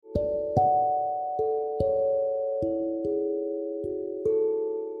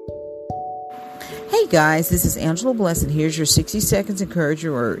Hey guys, this is Angela Blessed. Here's your 60 seconds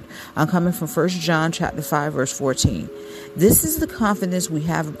encouraging word. I'm coming from 1 John chapter 5 verse 14. This is the confidence we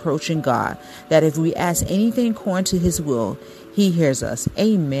have approaching God, that if we ask anything according to his will, he hears us.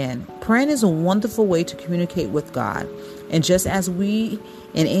 Amen. Praying is a wonderful way to communicate with God. And just as we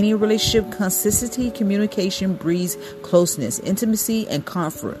in any relationship, consistency, communication breeds closeness, intimacy, and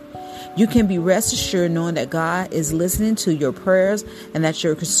comfort. You can be rest assured knowing that God is listening to your prayers and that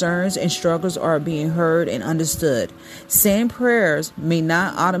your concerns and struggles are being heard and understood. Saying prayers may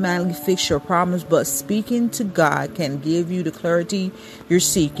not automatically fix your problems, but speaking to God can give you the clarity you're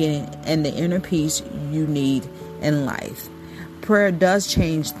seeking and the inner peace you need in life. Prayer does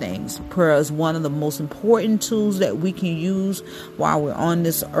change things. Prayer is one of the most important tools that we can use while we're on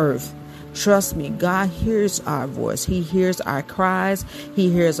this earth. Trust me, God hears our voice. He hears our cries. He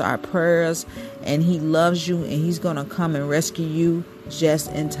hears our prayers, and he loves you, and he's going to come and rescue you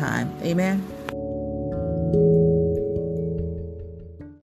just in time. Amen.